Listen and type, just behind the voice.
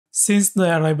Since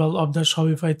the arrival of the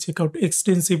Shopify Checkout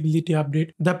Extensibility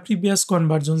update, the previous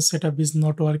conversion setup is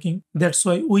not working. That's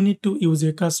why we need to use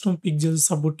a custom pixel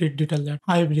supported data layer.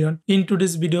 Hi everyone, in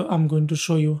today's video I'm going to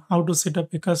show you how to set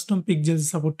up a custom pixel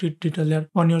supported data layer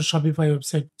on your Shopify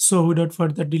website. So without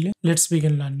further delay, let's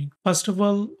begin learning. First of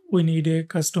all, we need a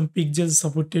custom pixel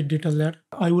supported data layer.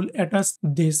 I will attach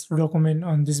this document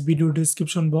on this video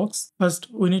description box. First,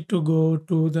 we need to go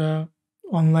to the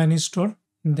online store,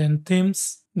 then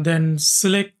themes, then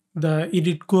select the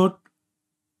edit code,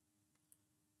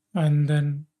 and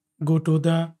then go to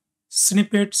the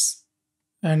snippets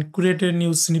and create a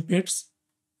new snippets.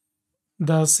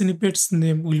 The snippets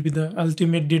name will be the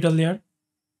ultimate data layer,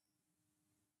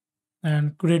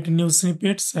 and create new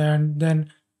snippets and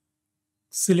then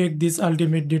select this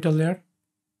ultimate data layer.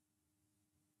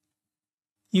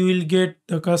 You will get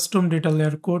the custom data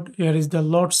layer code. Here is the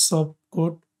lots of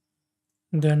code.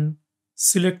 Then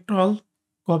select all,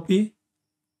 copy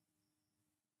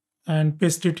and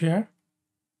paste it here,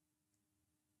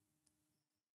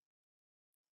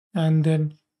 and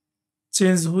then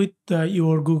change with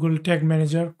your Google Tag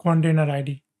Manager container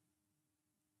ID.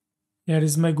 Here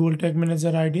is my Google Tag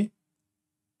Manager ID.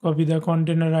 Copy the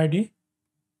container ID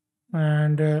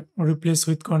and replace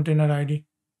with container ID,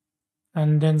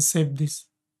 and then save this.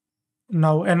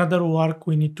 Now another work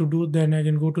we need to do. Then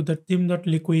again go to the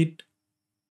theme.liquid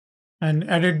and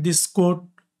edit this code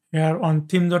here on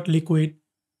theme.liquid.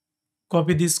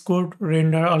 Copy this code,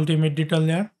 render ultimate data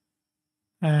layer,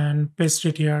 and paste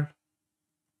it here,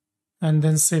 and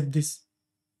then save this.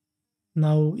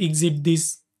 Now exit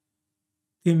this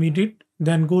theme edit,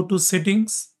 then go to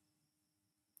settings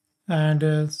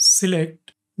and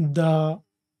select the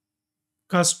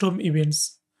custom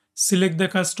events. Select the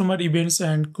customer events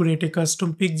and create a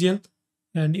custom pixel,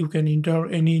 and you can enter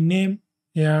any name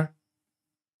here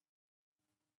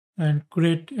and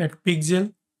create a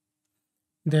pixel.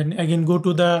 Then again go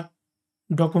to the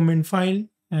document file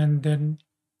and then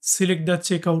select the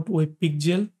checkout web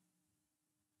pixel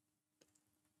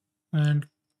and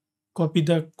copy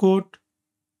the code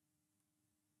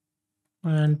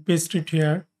and paste it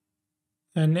here,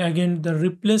 and again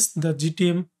replace the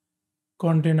GTM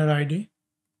container ID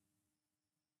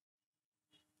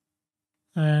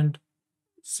and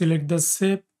select the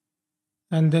shape,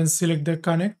 and then select the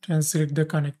connect and select the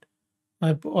connect.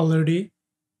 I've already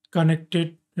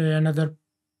connected another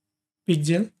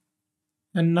pixel,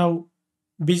 and now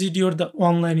visit your the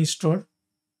online store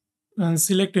and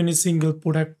select any single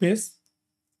product page.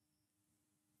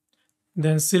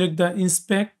 Then select the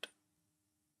inspect,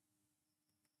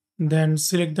 then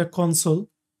select the console.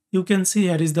 You can see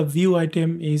here is the view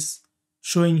item is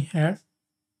showing here.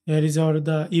 Here is our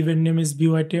the event name is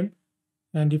view item,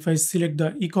 and if I select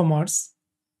the eCommerce,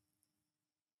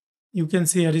 you can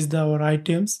see here is the our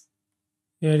items.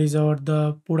 Here is our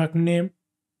the product name.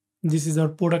 This is our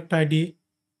product ID.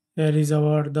 Here is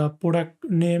our the product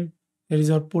name. Here is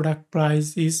our product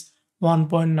price is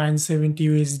 1.970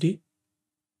 USD.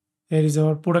 Here is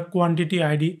our product quantity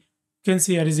ID. You can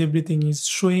see here is everything is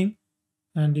showing.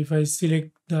 And if I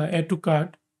select the add to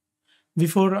cart,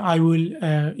 before I will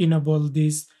enable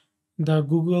this the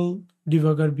Google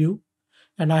debugger view,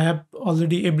 and I have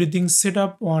already everything set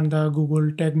up on the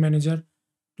Google Tag Manager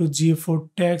to GA4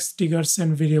 tags, triggers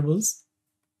and variables.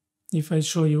 If I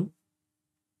show you,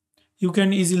 you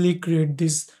can easily create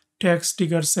this tags,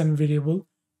 triggers and variable.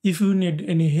 If you need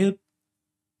any help,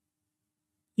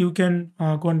 you can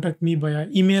contact me via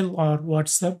email or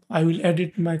WhatsApp. I will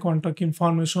edit my contact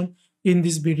information in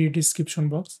this video description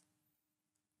box,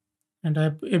 and I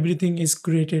have everything is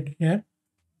created here.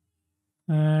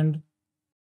 And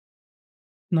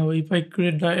now if I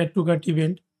create the add to cart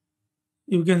event,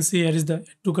 you can see here is the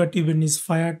add to cart event is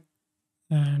fired.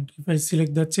 And if I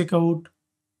select the checkout,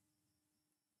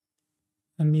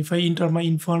 and if I enter my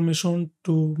information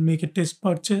to make a test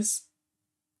purchase,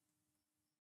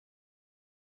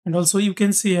 and also you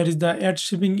can see here is the add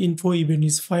shipping info event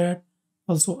is fired.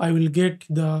 Also I will get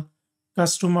the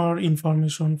customer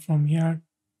information from here.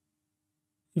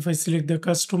 If I select the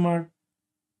customer,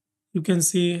 you can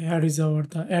see here is our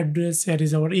the address, here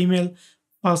is our email,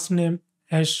 first name,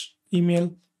 hash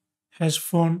email, hash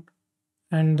phone,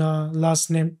 and the last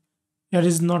name. Here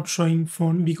is not showing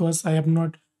phone because I have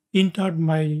not entered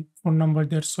my phone number.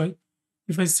 That's why.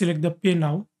 If I select the pay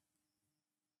now,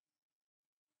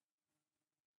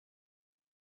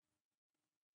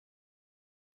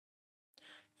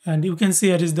 and you can see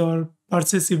here is the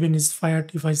purchase event is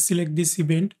fired. If I select this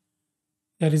event,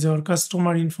 here is our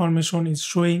customer information is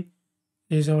showing.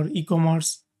 Here is our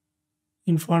e-commerce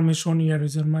information. Here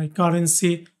is my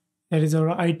currency. Here is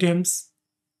our items,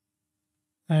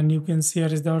 and you can see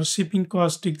here is our shipping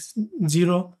cost is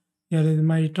 0. Here is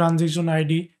my transaction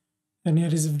ID, and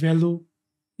here is value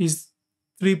is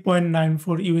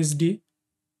 3.94 USD.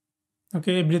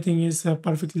 Okay, everything is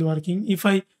perfectly working. If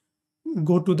I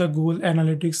go to the Google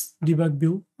Analytics debug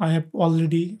view, I have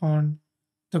already on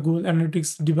the Google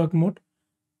Analytics debug mode.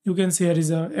 You can see here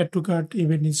is a add to cart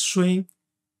event is showing.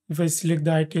 If I select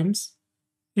the items,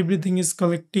 everything is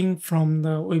collecting from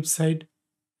the website.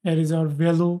 Here is our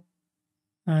value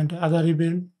and other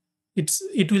event.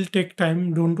 It will take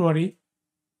time, don't worry,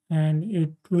 and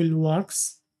it will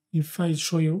works. If I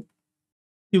show you,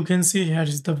 you can see here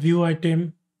is the view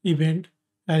item event,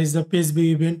 here is the page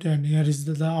view event, and here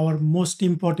is our most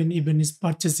important event is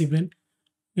purchase event.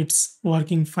 It's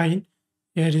working fine.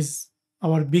 Here is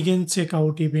our begin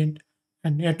checkout event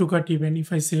and add to cart event.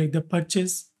 If I select the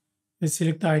purchase, I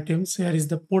select the items. Here is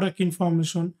the product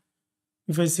information.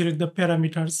 If I select the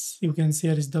parameters, you can see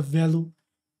here is the value.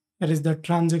 Here is the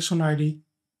transaction ID,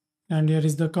 and here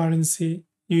is the currency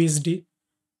USD.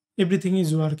 Everything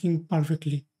is working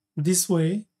perfectly. This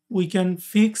way, we can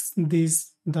fix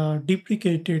the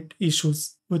deprecated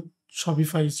issues with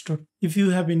Shopify store. If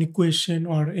you have any question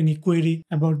or any query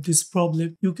about this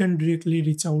problem, you can directly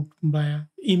reach out via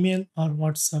email or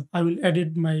WhatsApp. I will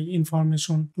edit my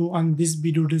information to on this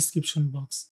video description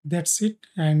box. That's it,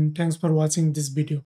 and thanks for watching this video.